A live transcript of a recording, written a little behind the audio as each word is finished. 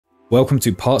Welcome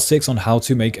to part 6 on how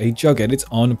to make a Jugg edit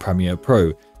on Premiere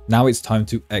Pro. Now it's time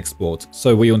to export.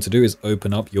 So what you want to do is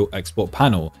open up your export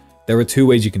panel. There are two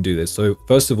ways you can do this. So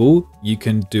first of all, you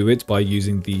can do it by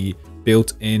using the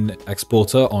built-in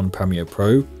exporter on Premiere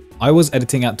Pro. I was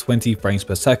editing at 20 frames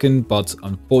per second, but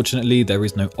unfortunately there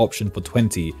is no option for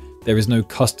 20. There is no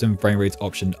custom frame rate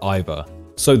option either.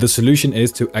 So the solution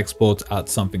is to export at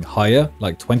something higher,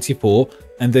 like 24,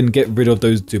 and then get rid of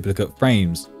those duplicate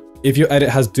frames. If your edit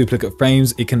has duplicate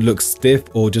frames, it can look stiff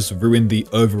or just ruin the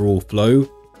overall flow,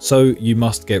 so you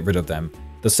must get rid of them.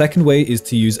 The second way is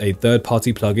to use a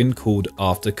third-party plugin called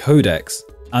AfterCodecs,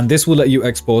 and this will let you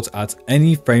export at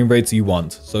any frame rates you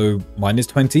want. So mine is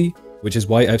 20, which is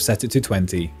why I've set it to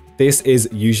 20. This is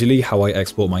usually how I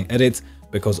export my edit,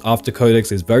 because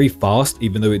AfterCodecs is very fast,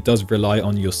 even though it does rely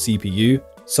on your CPU.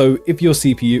 So if your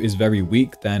CPU is very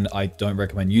weak, then I don't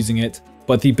recommend using it.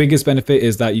 But the biggest benefit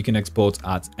is that you can export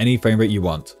at any frame rate you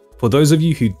want. For those of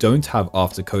you who don't have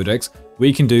AfterCodecs, what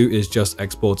you can do is just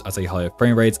export at a higher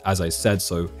frame rate, as I said,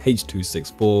 so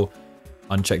H.264,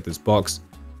 uncheck this box,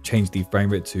 change the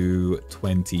frame rate to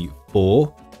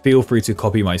 24. Feel free to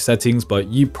copy my settings, but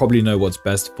you probably know what's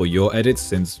best for your edit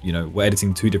since, we're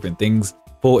editing two different things.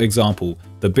 For example,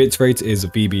 the bitrate is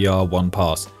VBR 1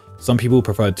 pass. Some people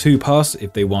prefer 2 pass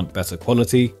if they want better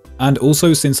quality. And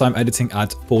also, since I'm editing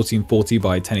at 1440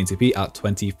 by 1080p at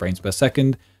 20 frames per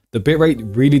second, the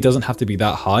bitrate really doesn't have to be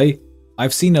that high.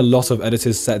 I've seen a lot of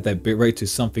editors set their bitrate to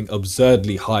something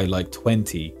absurdly high, like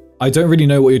 20. I don't really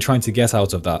know what you're trying to get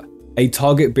out of that. A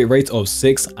target bitrate of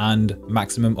 6 and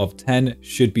maximum of 10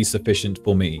 should be sufficient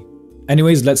for me.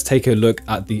 Anyways, let's take a look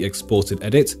at the exported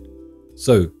edit.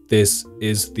 So this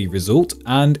is the result,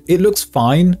 and it looks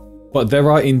fine, but there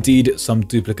are indeed some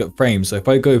duplicate frames. So if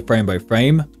I go frame by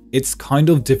frame, it's kind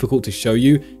of difficult to show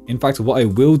you. In fact, what I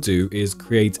will do is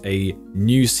create a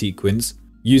new sequence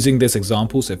using this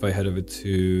example. So if I head over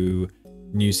to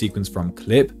new sequence from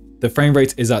clip, the frame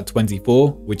rate is at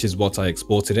 24, which is what I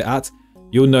exported it at.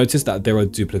 You'll notice that there are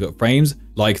duplicate frames,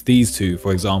 like these two,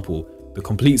 for example, the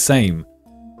complete same.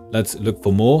 Let's look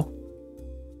for more.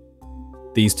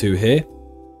 These two here.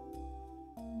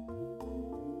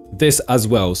 This as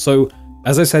well. So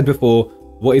as I said before,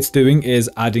 what it's doing is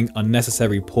adding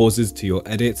unnecessary pauses to your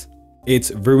edit.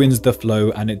 It ruins the flow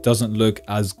and it doesn't look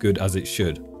as good as it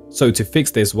should. So to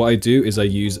fix this, what I do is I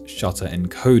use Shutter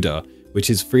Encoder, which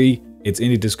is free. It's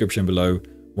in the description below.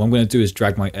 What I'm going to do is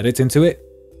drag my edit into it,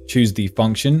 choose the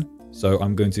function. So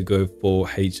I'm going to go for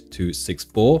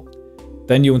H.264.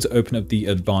 Then you want to open up the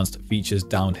advanced features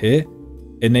down here,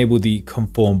 enable the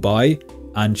conform by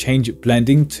and change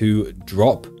blending to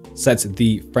drop. Set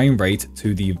the frame rate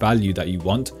to the value that you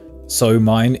want. So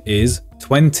mine is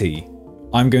 20.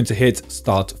 I'm going to hit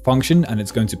start function and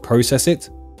it's going to process it.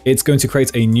 It's going to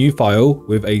create a new file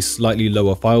with a slightly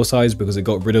lower file size because it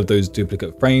got rid of those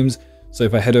duplicate frames. So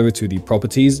if I head over to the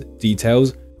properties,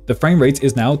 details, the frame rate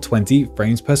is now 20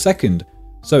 frames per second.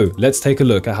 So let's take a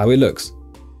look at how it looks.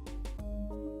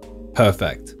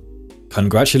 Perfect.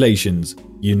 Congratulations.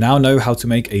 You now know how to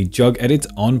make a Jugg edit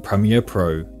on Premiere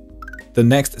Pro. The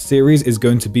next series is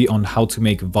going to be on how to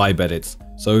make vibe edits,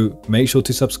 so make sure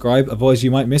to subscribe, otherwise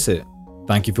you might miss it.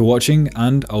 Thank you for watching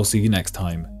and I'll see you next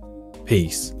time.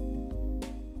 Peace.